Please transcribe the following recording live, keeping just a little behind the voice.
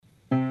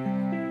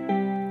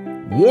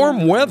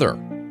warm weather,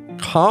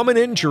 common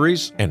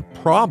injuries, and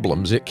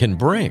problems it can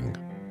bring.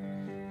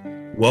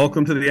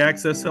 Welcome to the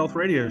Access Health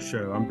Radio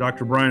Show. I'm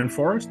Dr. Brian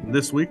Forrest, and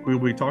this week we'll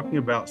be talking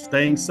about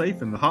staying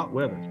safe in the hot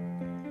weather.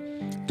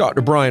 Dr.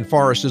 Brian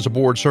Forrest is a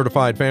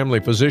board-certified family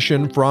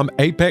physician from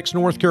Apex,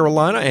 North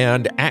Carolina,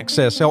 and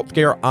Access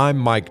Healthcare. I'm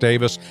Mike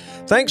Davis.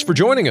 Thanks for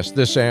joining us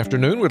this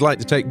afternoon. We'd like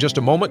to take just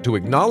a moment to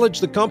acknowledge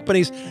the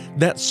companies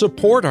that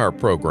support our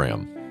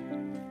program.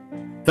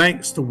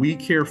 Thanks to We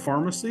Care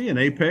Pharmacy and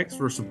Apex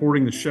for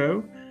supporting the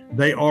show.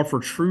 They offer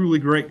truly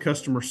great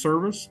customer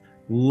service,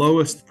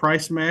 lowest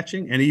price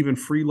matching, and even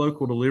free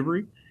local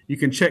delivery. You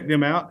can check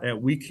them out at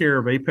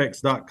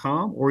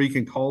wecareofapex.com, or you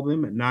can call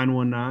them at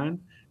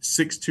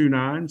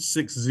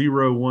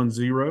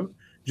 919-629-6010.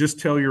 Just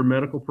tell your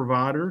medical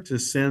provider to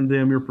send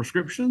them your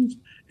prescriptions,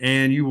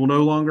 and you will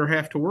no longer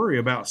have to worry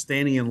about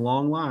standing in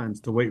long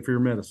lines to wait for your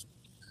medicine.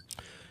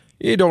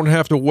 You don't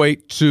have to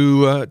wait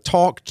to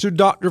talk to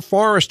Dr.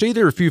 Forrest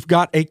either. If you've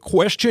got a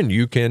question,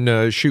 you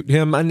can shoot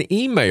him an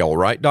email,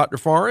 right, Dr.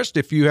 Forrest?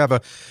 If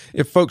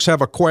folks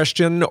have a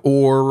question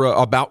or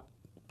about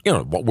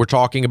what we're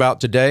talking about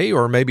today,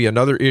 or maybe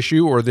another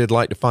issue, or they'd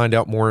like to find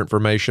out more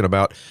information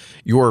about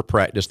your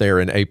practice there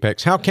in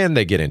Apex, how can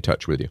they get in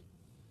touch with you?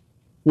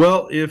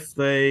 Well, if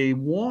they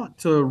want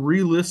to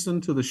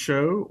re-listen to the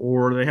show,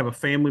 or they have a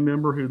family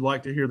member who'd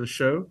like to hear the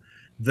show,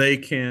 they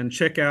can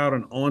check out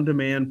an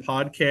on-demand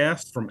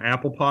podcast from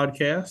Apple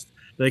Podcast.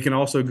 They can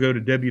also go to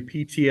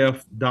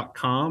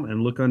WPTF.com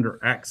and look under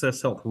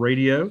Access Health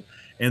Radio,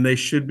 and they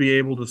should be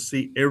able to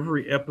see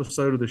every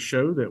episode of the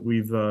show that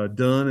we've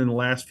done in the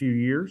last few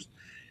years.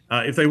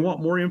 If they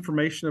want more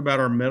information about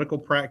our medical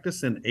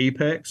practice in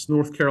Apex,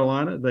 North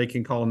Carolina, they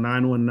can call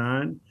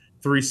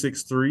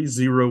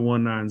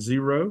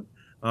 919-363-0190.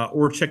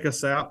 Or check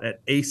us out at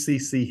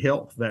ACC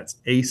Health. That's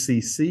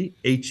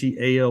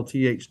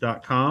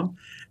ACCHEALTH.com.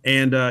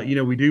 And,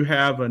 we do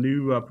have a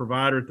new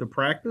provider at the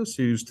practice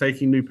who's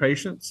taking new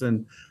patients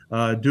and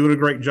doing a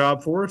great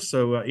job for us.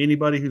 So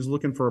anybody who's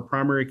looking for a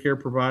primary care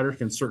provider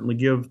can certainly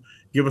give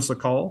us a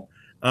call.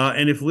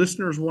 And if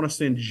listeners want to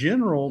send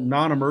general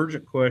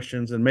non-emergent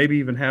questions and maybe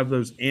even have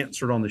those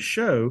answered on the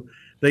show,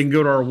 they can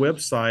go to our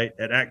website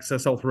at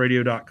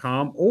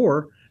accesshealthradio.com,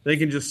 or they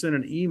can just send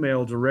an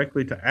email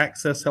directly to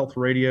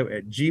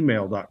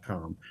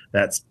accesshealthradio@gmail.com.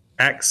 That's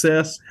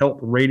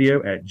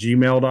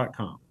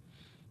accesshealthradio@gmail.com.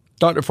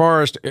 Dr.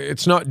 Forrest,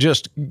 it's not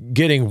just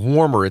getting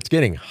warmer, it's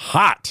getting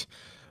hot.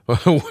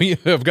 We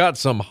have got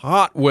some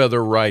hot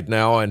weather right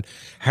now, and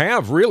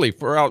have really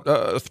for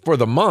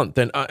the month.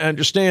 And I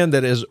understand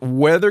that as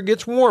weather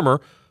gets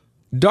warmer,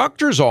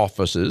 doctors'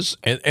 offices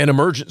and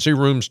emergency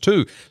rooms,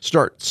 too,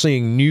 start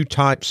seeing new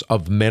types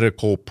of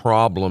medical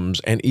problems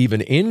and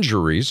even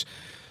injuries.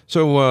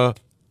 So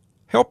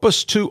help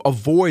us to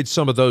avoid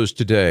some of those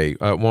today,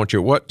 won't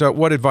you? What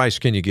advice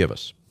can you give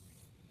us?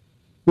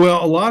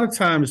 Well, a lot of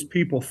times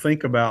people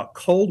think about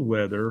cold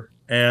weather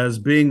as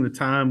being the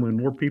time when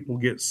more people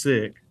get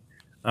sick.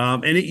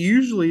 And it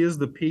usually is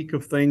the peak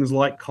of things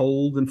like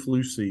cold and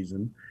flu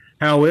season.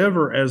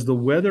 However, as the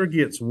weather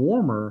gets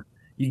warmer,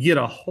 you get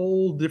a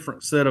whole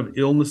different set of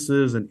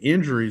illnesses and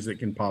injuries that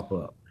can pop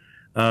up.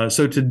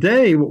 So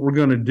today, what we're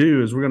going to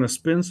do is we're going to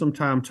spend some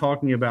time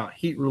talking about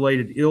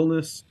heat-related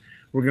illness.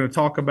 We're going to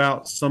talk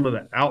about some of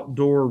the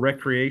outdoor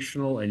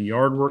recreational and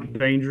yard work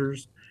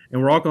dangers.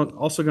 And we're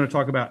also going to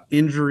talk about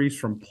injuries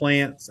from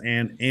plants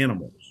and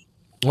animals.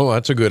 Well,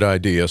 that's a good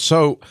idea.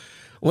 So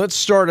let's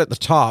start at the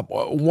top.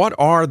 What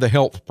are the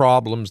health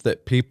problems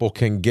that people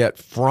can get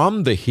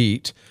from the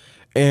heat?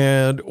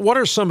 And what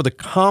are some of the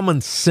common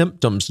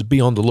symptoms to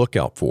be on the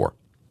lookout for?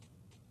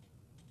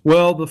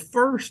 Well, the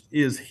first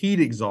is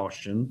heat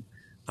exhaustion.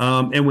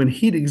 And when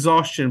heat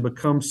exhaustion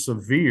becomes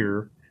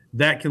severe,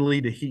 that can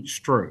lead to heat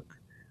stroke.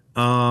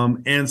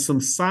 And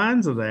some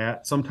signs of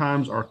that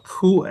sometimes are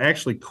cool,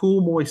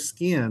 moist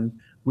skin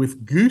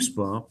with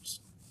goosebumps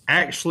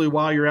actually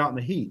while you're out in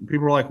the heat. And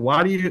people are like,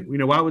 why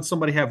would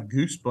somebody have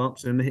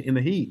goosebumps in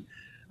the heat?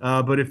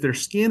 But if their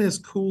skin is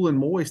cool and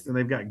moist and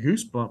they've got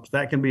goosebumps,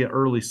 that can be an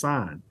early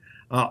sign.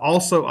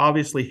 Also,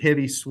 obviously,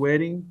 heavy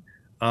sweating,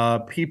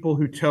 people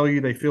who tell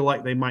you they feel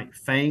like they might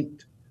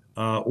faint,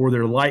 or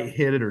they're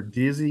lightheaded or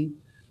dizzy.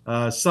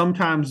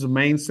 Sometimes the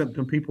main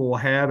symptom people will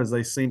have is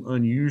they seem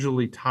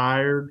unusually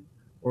tired,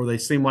 or they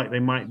seem like they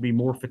might be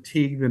more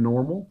fatigued than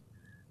normal.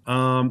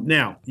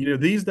 Now,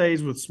 these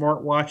days with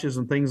smartwatches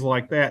and things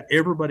like that,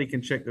 everybody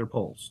can check their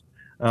pulse.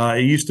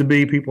 It used to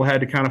be people had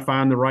to kind of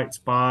find the right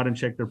spot and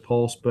check their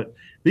pulse. But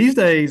these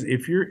days,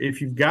 if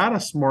you've got a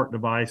smart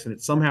device and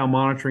it's somehow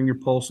monitoring your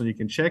pulse and you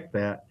can check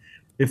that,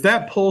 if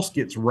that pulse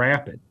gets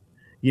rapid,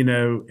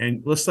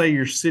 and let's say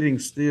you're sitting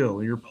still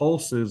and your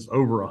pulse is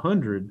over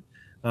 100,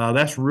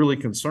 that's really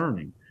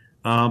concerning.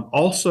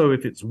 Also,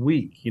 if it's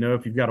weak,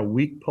 if you've got a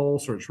weak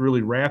pulse or it's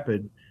really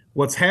rapid,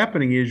 what's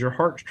happening is your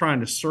heart's trying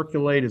to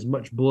circulate as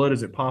much blood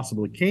as it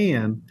possibly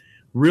can,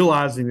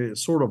 realizing that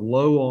it's sort of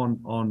low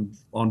on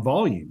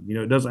volume.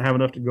 It doesn't have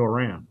enough to go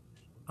around.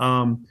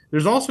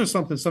 There's also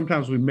something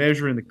sometimes we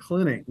measure in the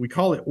clinic. We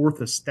call it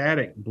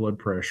orthostatic blood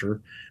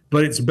pressure,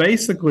 but it's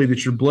basically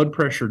that your blood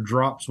pressure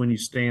drops when you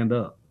stand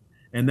up.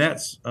 And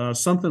that's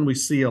something we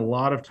see a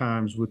lot of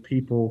times with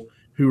people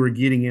who are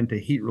getting into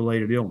heat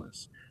related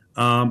illness.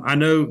 I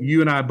know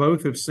you and I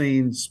both have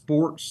seen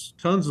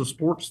tons of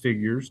sports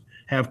figures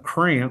have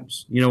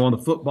cramps, on the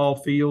football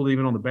field,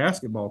 even on the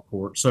basketball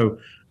court. So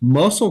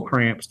muscle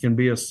cramps can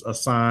be a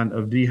sign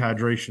of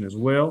dehydration as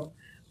well.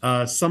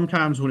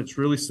 Sometimes when it's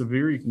really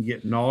severe, you can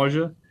get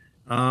nausea.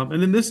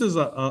 And then this is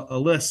a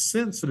less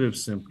sensitive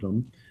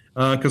symptom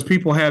because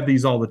people have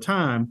these all the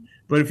time.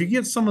 But if you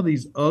get some of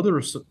these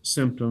other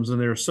symptoms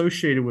and they're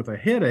associated with a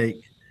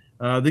headache,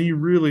 then you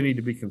really need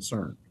to be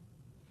concerned.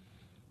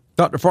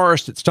 Dr.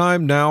 Forrest, it's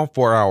time now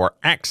for our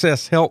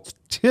Access Health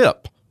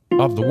tip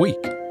of the week.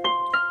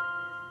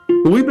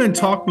 We've been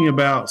talking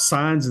about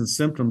signs and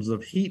symptoms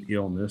of heat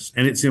illness,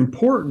 and it's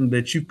important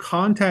that you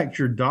contact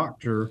your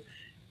doctor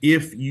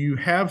if you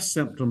have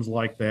symptoms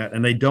like that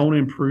and they don't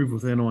improve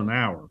within an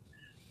hour.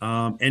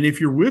 And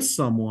if you're with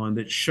someone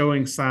that's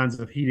showing signs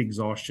of heat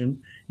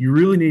exhaustion, you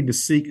really need to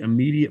seek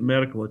immediate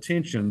medical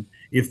attention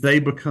if they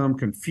become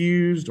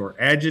confused or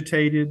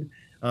agitated,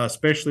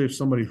 especially if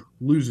somebody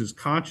loses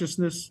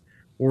consciousness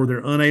or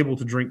they're unable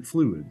to drink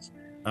fluids,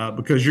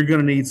 because you're going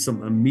to need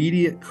some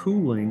immediate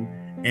cooling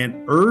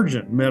and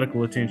urgent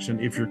medical attention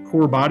if your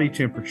core body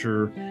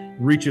temperature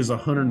reaches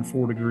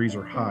 104 degrees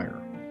or higher.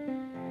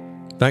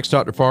 Thanks,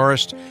 Dr.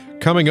 Forrest.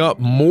 Coming up,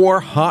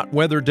 more hot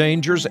weather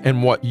dangers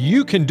and what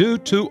you can do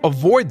to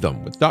avoid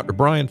them with Dr.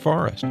 Brian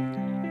Forrest.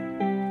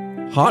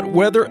 Hot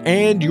weather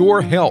and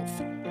your health.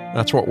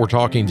 That's what we're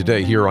talking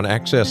today here on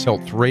Access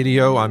Health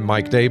Radio. I'm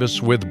Mike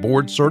Davis with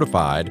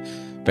board-certified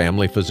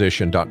family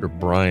physician Dr.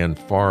 Brian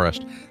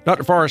Forrest.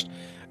 Dr. Forrest,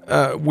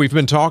 we've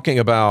been talking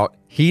about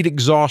heat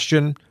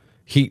exhaustion,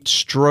 heat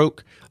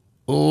stroke.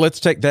 Let's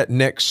take that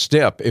next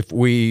step. If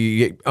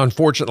we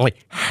unfortunately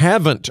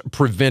haven't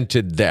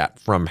prevented that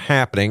from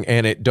happening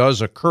and it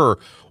does occur,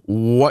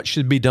 what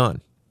should be done?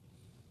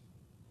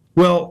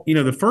 Well,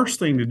 the first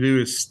thing to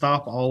do is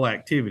stop all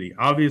activity.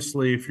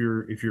 Obviously, if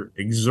you're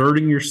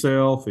exerting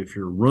yourself, if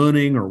you're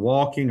running or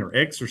walking or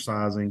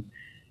exercising,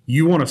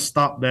 you want to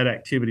stop that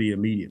activity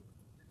immediately.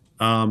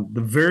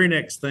 The very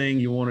next thing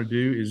you want to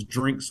do is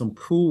drink some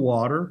cool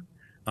water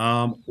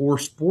or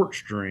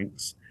sports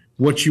drinks.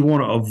 What you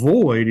want to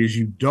avoid is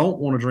you don't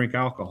want to drink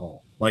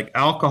alcohol. Like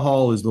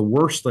alcohol is the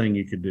worst thing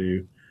you could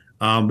do.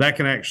 That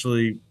can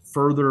actually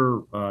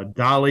further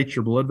dilate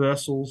your blood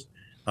vessels,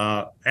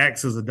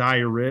 acts as a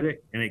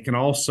diuretic, and it can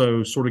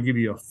also sort of give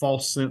you a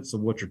false sense of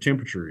what your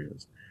temperature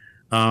is.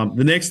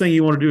 The next thing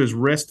you want to do is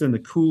rest in the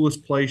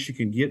coolest place you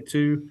can get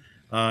to.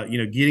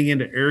 Getting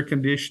into air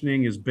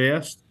conditioning is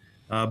best,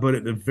 but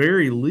at the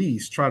very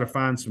least, try to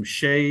find some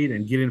shade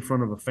and get in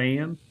front of a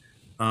fan.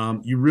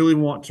 You really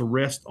want to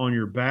rest on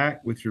your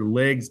back with your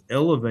legs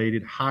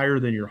elevated higher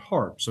than your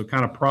heart. So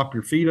kind of prop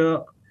your feet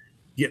up,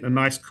 get in a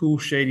nice, cool,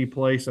 shady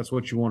place. That's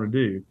what you want to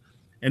do.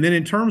 And then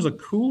in terms of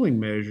cooling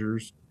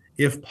measures,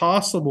 if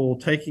possible,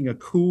 taking a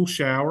cool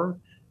shower.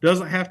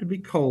 Doesn't have to be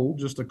cold,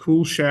 just a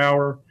cool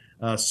shower,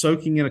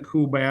 soaking in a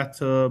cool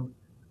bathtub.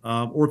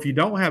 Or if you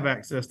don't have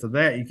access to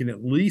that, you can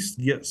at least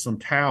get some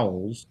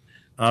towels,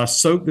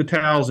 soak the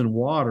towels in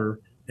water,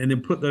 and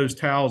then put those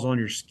towels on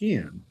your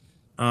skin.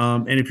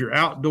 And if you're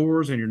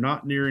outdoors and you're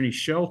not near any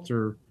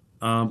shelter,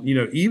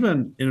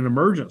 even in an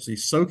emergency,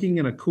 soaking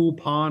in a cool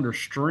pond or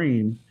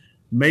stream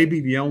may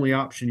be the only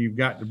option you've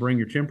got to bring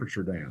your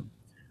temperature down.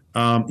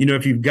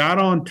 If you've got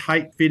on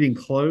tight fitting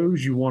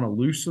clothes, you want to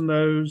loosen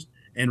those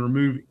and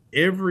remove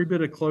every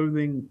bit of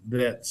clothing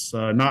that's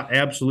not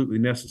absolutely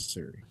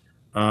necessary.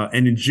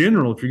 And in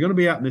general, if you're going to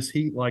be out in this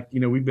heat, like,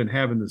 we've been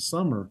having this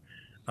summer,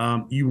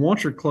 you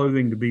want your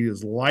clothing to be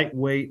as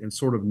lightweight and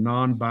sort of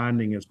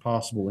non-binding as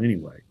possible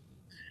anyway.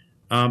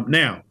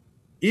 Now,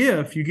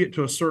 if you get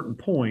to a certain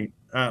point,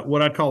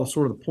 what I call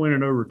sort of the point of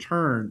no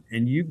return,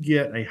 and you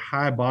get a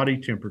high body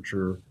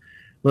temperature,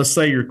 let's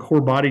say your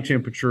core body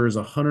temperature is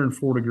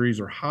 104 degrees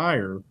or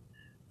higher,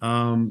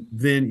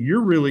 then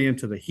you're really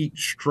into the heat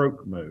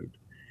stroke mode.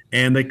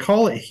 And they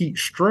call it heat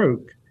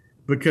stroke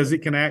because it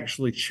can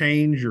actually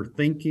change your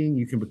thinking.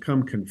 You can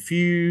become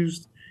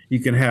confused. You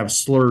can have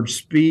slurred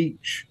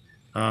speech.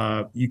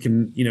 You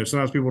can,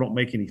 sometimes people don't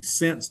make any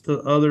sense to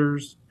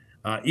others.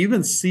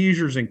 Even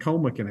seizures and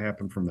coma can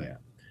happen from that.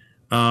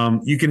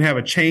 You can have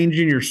a change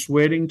in your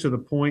sweating to the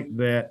point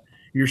that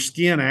your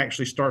skin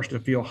actually starts to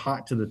feel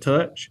hot to the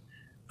touch.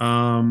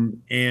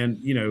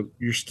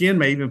 Your skin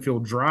may even feel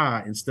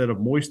dry instead of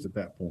moist at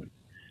that point.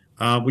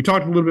 We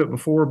talked a little bit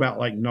before about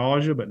like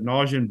nausea, but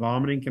nausea and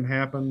vomiting can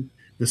happen.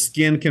 The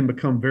skin can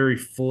become very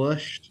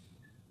flushed.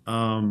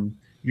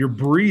 Your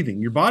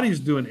breathing, your body's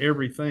doing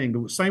everything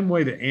the same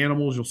way that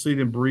animals, you'll see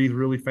them breathe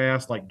really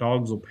fast, like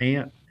dogs will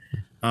pant.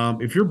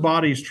 If your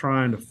body's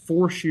trying to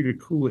force you to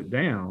cool it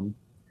down,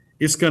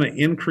 it's going to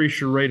increase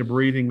your rate of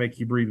breathing, make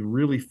you breathe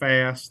really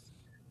fast,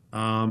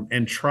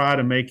 and try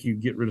to make you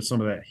get rid of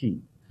some of that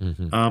heat.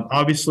 Mm-hmm.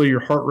 Obviously, your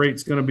heart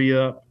rate's going to be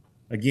up.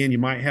 Again, you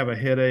might have a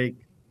headache.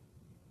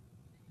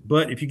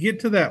 But if you get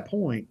to that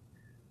point,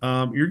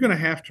 you're going to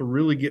have to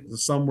really get to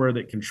somewhere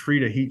that can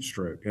treat a heat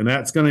stroke. And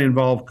that's going to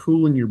involve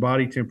cooling your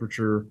body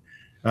temperature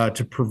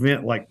to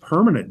prevent like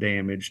permanent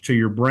damage to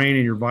your brain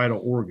and your vital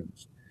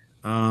organs.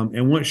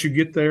 And once you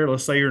get there,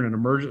 let's say you're in an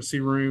emergency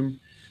room,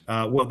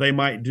 what they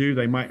might do,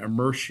 they might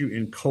immerse you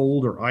in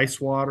cold or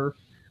ice water.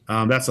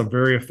 That's a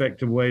very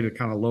effective way to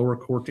kind of lower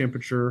core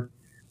temperature.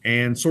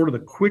 And sort of the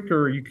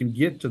quicker you can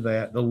get to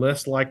that, the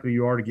less likely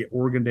you are to get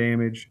organ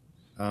damage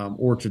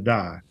or to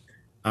die.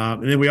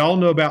 And then we all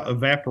know about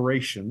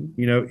evaporation.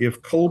 You know,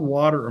 if cold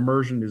water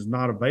immersion is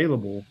not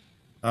available,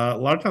 a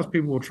lot of times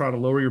people will try to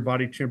lower your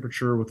body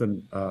temperature with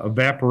an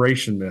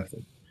evaporation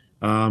method.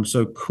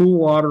 So cool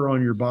water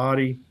on your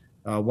body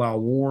while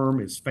warm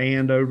is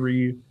fanned over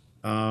you,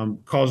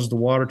 causes the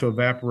water to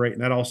evaporate,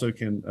 and that also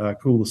can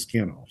cool the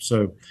skin off.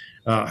 So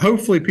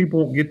hopefully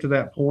people won't get to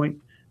that point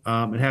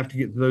and have to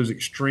get to those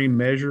extreme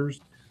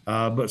measures.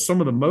 But some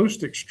of the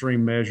most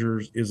extreme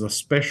measures is a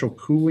special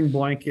cooling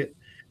blanket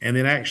and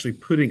then actually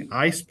putting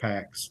ice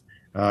packs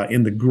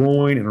in the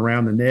groin and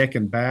around the neck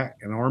and back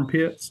and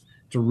armpits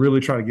to really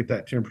try to get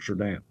that temperature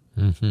down.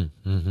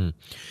 Mm-hmm, mm-hmm.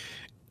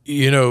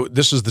 You know,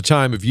 this is the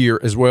time of year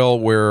as well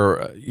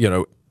where,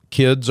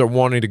 kids are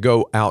wanting to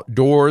go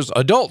outdoors,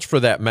 adults for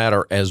that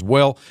matter as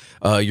well.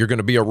 You're going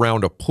to be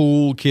around a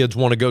pool. Kids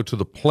want to go to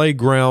the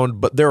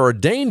playground, but there are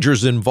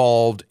dangers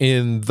involved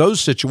in those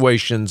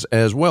situations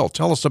as well.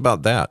 Tell us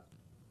about that.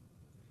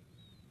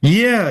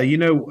 Yeah,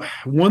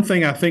 one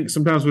thing I think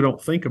sometimes we don't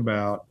think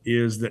about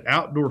is that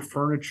outdoor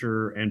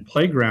furniture and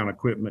playground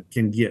equipment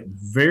can get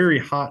very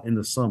hot in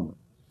the summer,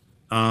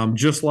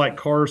 just like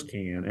cars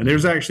can. And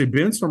there's actually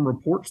been some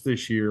reports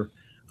this year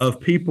of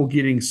people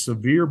getting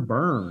severe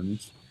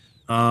burns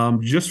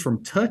just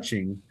from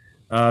touching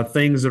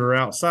things that are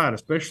outside,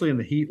 especially in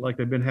the heat like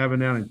they've been having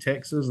down in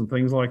Texas and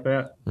things like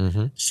that.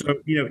 Mm-hmm. So,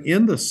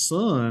 in the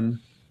sun,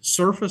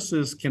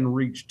 surfaces can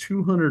reach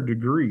 200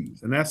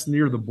 degrees, and that's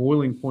near the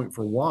boiling point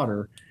for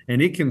water,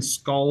 and it can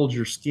scald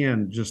your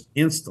skin just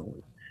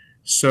instantly.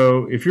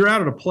 So if you're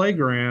out at a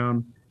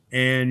playground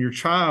and your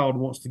child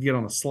wants to get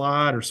on a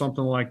slide or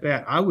something like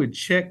that, I would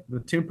check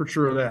the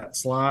temperature of that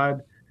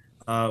slide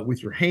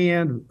with your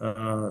hand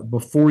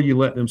before you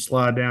let them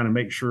slide down and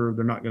make sure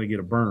they're not going to get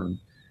a burn.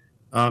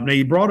 Now,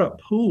 you brought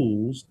up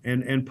pools,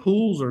 and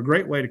pools are a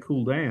great way to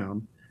cool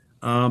down.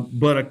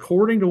 But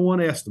according to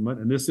one estimate,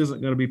 and this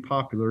isn't going to be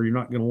popular, you're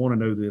not going to want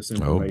to know this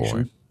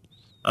information.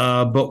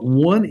 Oh, boy. But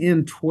 1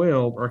 in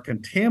 12 are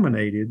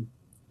contaminated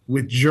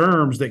with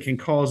germs that can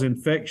cause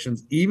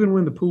infections, even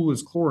when the pool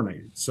is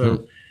chlorinated.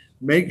 So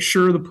make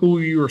sure the pool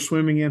you are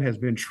swimming in has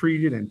been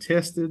treated and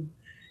tested.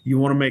 You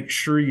want to make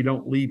sure you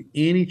don't leave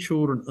any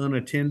children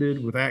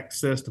unattended with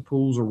access to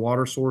pools or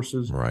water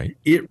sources. Right.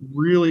 It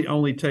really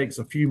only takes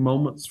a few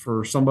moments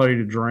for somebody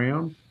to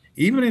drown.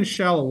 Even in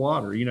shallow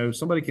water,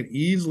 somebody can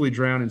easily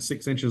drown in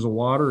 6 inches of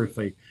water if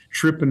they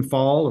trip and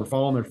fall or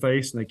fall on their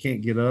face and they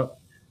can't get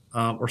up,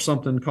 or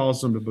something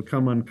causes them to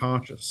become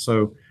unconscious.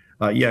 So,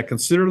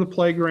 consider the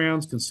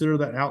playgrounds, consider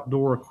that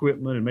outdoor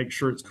equipment, and make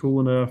sure it's cool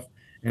enough.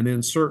 And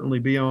then certainly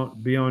be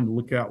on the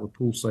lookout with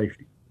pool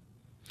safety.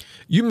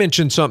 You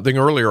mentioned something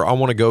earlier I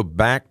want to go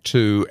back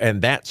to,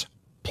 and that's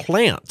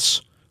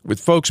plants. With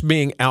folks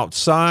being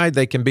outside,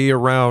 they can be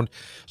around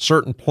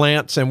certain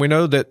plants, and we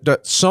know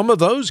that some of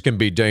those can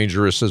be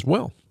dangerous as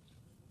well.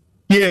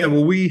 Yeah,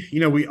 well,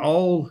 we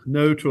all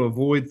know to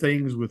avoid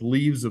things with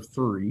leaves of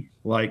 3,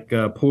 like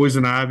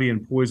poison ivy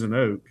and poison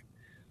oak.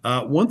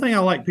 One thing I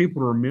like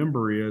people to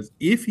remember is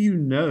if you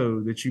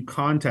know that you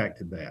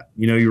contacted that,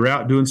 you're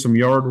out doing some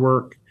yard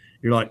work,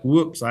 you're like,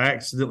 whoops, I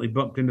accidentally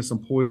bumped into some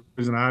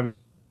poison ivy.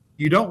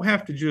 You don't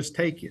have to just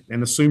take it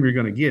and assume you're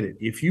going to get it.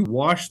 If you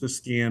wash the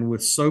skin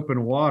with soap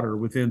and water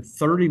within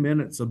 30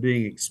 minutes of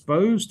being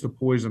exposed to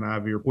poison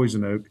ivy or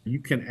poison oak, you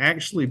can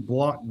actually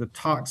block the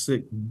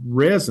toxic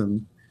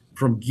resin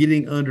from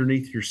getting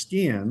underneath your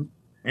skin,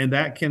 and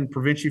that can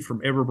prevent you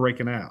from ever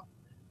breaking out.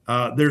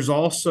 There's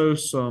also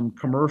some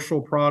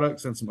commercial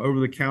products and some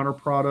over-the-counter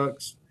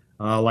products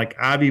like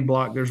Ivy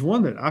Block. There's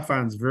one that I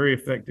find is very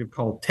effective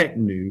called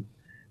Technu.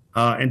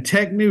 And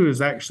Technu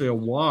is actually a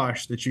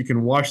wash that you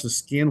can wash the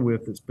skin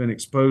with that's been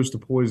exposed to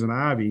poison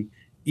ivy,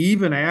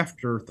 even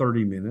after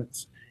 30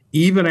 minutes,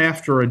 even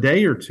after a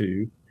day or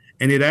two,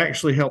 and it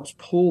actually helps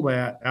pull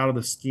that out of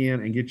the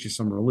skin and get you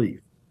some relief.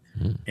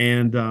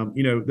 And,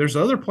 there's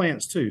other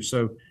plants too.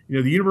 So,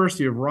 the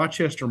University of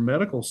Rochester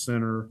Medical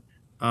Center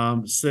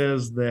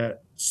says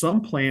that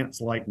some plants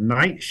like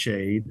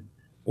nightshade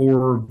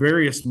or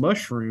various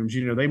mushrooms,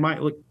 they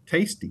might look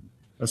tasty,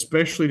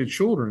 especially to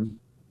children,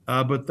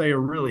 but they are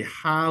really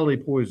highly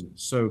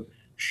poisonous. So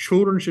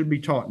children should be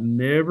taught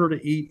never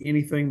to eat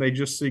anything they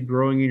just see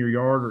growing in your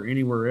yard or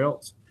anywhere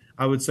else.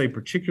 I would say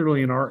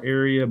particularly in our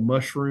area,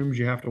 mushrooms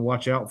you have to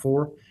watch out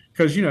for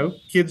because,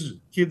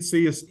 kids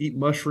see us eat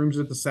mushrooms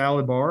at the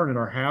salad bar and at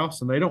our house,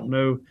 and they don't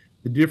know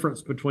the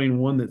difference between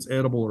one that's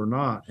edible or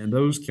not, and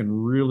those can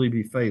really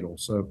be fatal.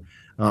 So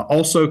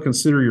also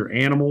consider your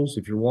animals.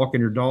 If you're walking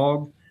your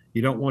dog,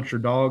 you don't want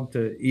your dog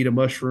to eat a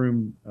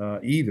mushroom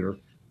either.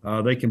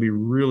 they can be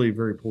really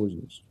very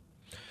poisonous.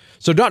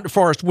 So, Dr.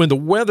 Forrest, when the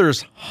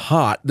weather's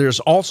hot, there's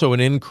also an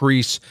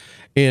increase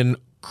in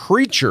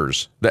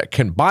creatures that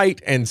can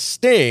bite and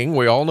sting.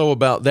 We all know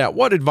about that.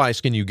 What advice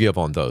can you give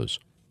on those?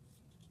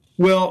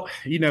 Well,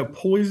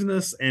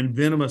 poisonous and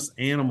venomous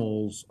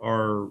animals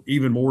are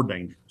even more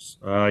dangerous.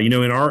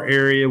 In our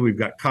area, we've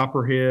got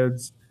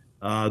copperheads.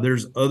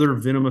 There's other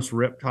venomous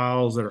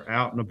reptiles that are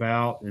out and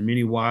about in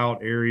many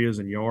wild areas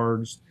and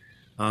yards.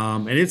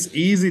 And it's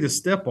easy to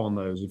step on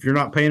those. If you're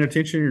not paying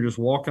attention, you're just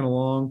walking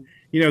along.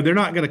 They're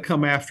not going to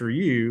come after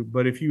you,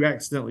 but if you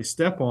accidentally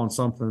step on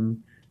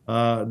something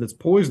that's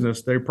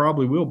poisonous, they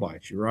probably will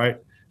bite you, right?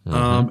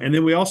 Mm-hmm. And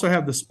then we also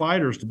have the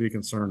spiders to be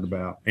concerned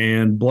about.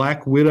 And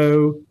black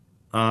widow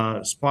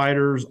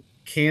spiders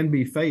can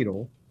be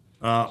fatal.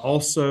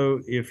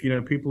 Also, if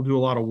people do a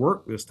lot of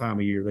work this time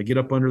of year, they get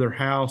up under their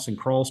house and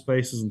crawl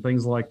spaces and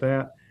things like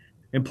that.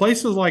 In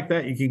places like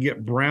that, you can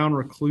get brown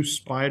recluse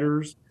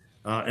spiders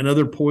and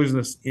other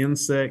poisonous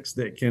insects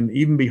that can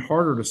even be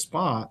harder to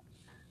spot.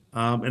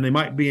 And they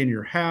might be in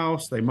your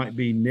house. They might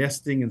be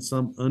nesting in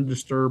some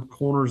undisturbed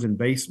corners in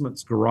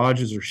basements,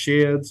 garages, or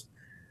sheds.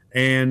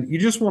 And you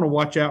just want to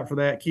watch out for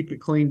that. Keep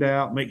it cleaned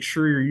out. Make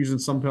sure you're using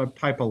some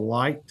type of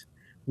light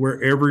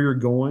wherever you're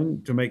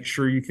going to make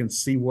sure you can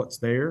see what's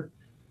there.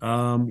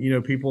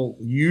 People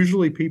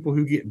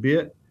who get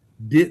bit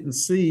didn't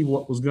see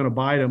what was going to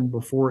bite them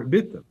before it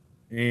bit them.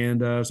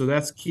 And so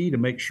that's key to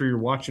make sure you're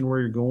watching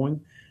where you're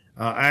going.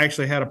 I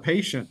actually had a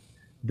patient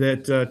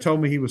that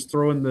told me he was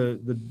throwing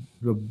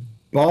the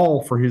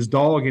ball for his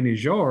dog in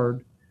his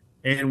yard.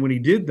 And when he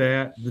did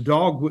that, the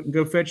dog wouldn't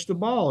go fetch the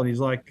ball. And he's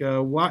like,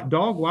 why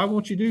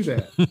won't you do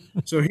that?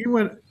 So he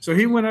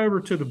went over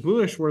to the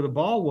bush where the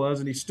ball was,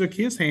 and he stuck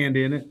his hand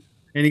in it,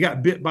 and he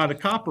got bit by the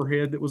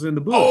copperhead that was in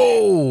the bush.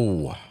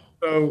 Oh.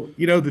 So,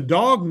 the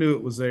dog knew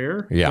it was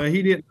there, yeah. but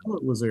he didn't know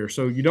it was there.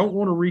 So you don't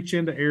want to reach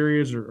into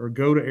areas or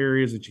go to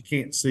areas that you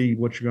can't see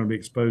what you're going to be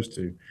exposed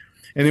to.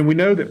 And then we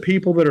know that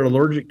people that are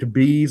allergic to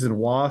bees and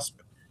wasps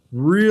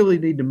really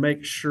need to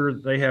make sure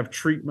that they have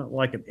treatment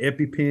like an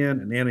EpiPen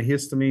and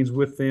antihistamines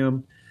with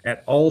them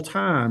at all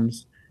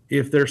times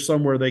if they're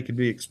somewhere they could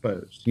be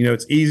exposed.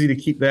 It's easy to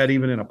keep that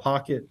even in a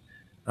pocket,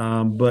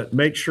 but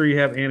make sure you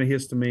have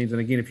antihistamines. And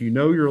again, if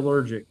you're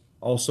allergic,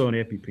 also an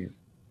EpiPen.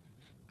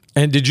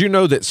 And did you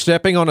know that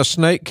stepping on a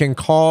snake can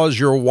cause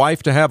your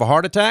wife to have a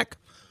heart attack?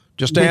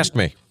 Just ask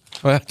me.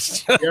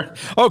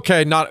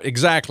 Okay, not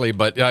exactly,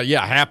 but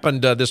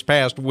happened this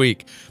past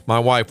week. My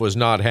wife was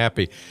not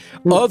happy.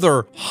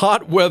 Other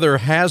hot weather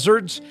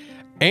hazards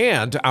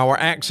and our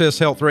Access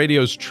Health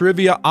Radio's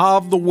Trivia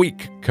of the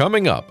Week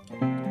coming up.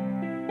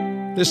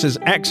 This is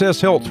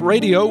Access Health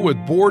Radio with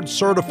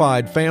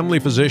board-certified family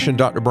physician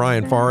Dr.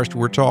 Brian Forrest.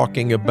 We're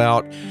talking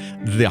about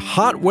the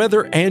hot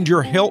weather and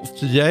your health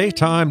today.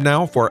 Time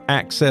now for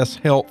Access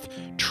Health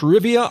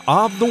Trivia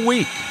of the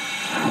Week.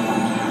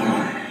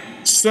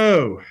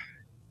 So,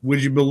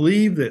 would you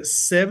believe that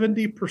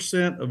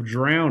 70% of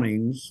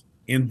drownings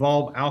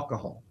involve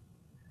alcohol?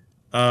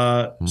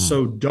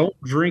 So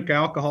don't drink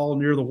alcohol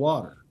near the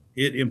water.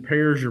 It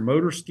impairs your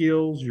motor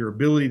skills, your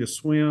ability to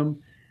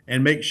swim,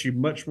 and makes you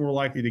much more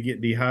likely to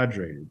get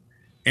dehydrated.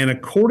 And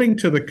according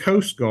to the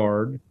Coast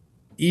Guard,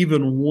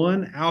 even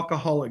one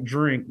alcoholic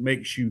drink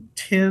makes you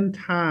 10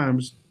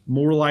 times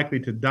more likely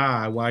to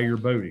die while you're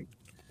boating.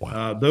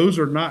 Wow. Those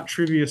are not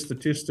trivia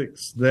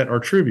statistics that are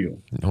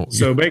trivial. No,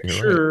 so make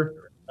sure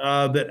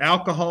right. That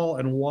alcohol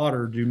and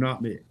water do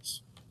not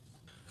mix.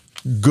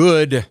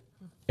 Good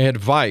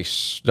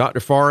advice, Dr.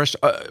 Forrest.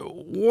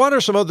 What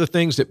are some other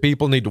things that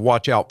people need to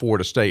watch out for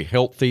to stay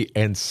healthy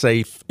and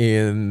safe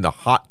in the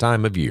hot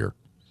time of year?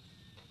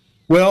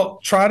 Well,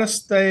 try to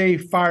stay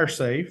fire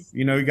safe.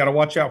 You got to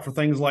watch out for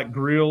things like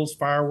grills,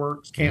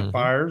 fireworks,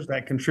 campfires.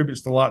 That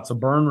contributes to lots of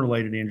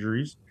burn-related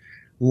injuries.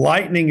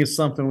 Lightning is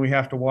something we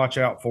have to watch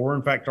out for.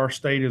 In fact, our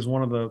state is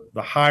one of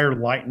the higher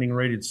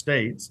lightning-rated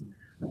states.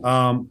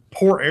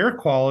 Poor air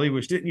quality,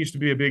 which didn't used to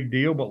be a big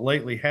deal, but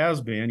lately has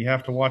been. You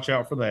have to watch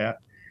out for that.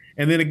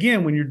 And then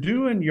again, when you're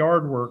doing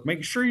yard work,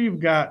 make sure you've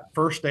got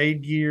first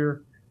aid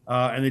gear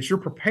and that you're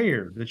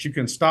prepared, that you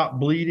can stop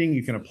bleeding,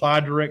 you can apply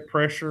direct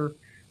pressure,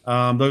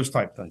 those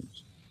type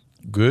things.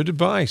 Good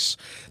advice.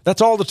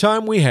 That's all the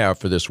time we have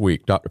for this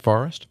week, Dr.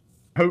 Forrest.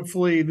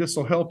 Hopefully this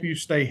will help you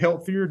stay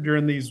healthier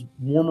during these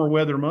warmer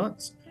weather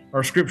months.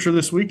 Our scripture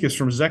this week is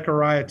from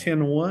Zechariah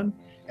 10:1.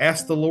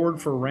 Ask the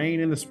Lord for rain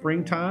in the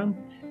springtime.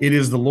 It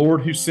is the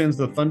Lord who sends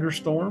the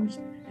thunderstorms.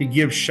 He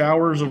gives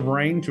showers of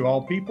rain to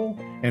all people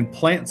and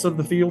plants of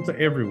the field to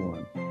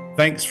everyone.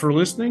 Thanks for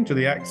listening to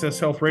the Access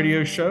Health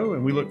Radio Show,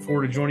 and we look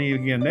forward to joining you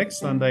again next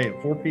Sunday at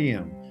 4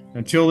 p.m.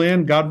 Until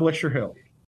then, God bless your health.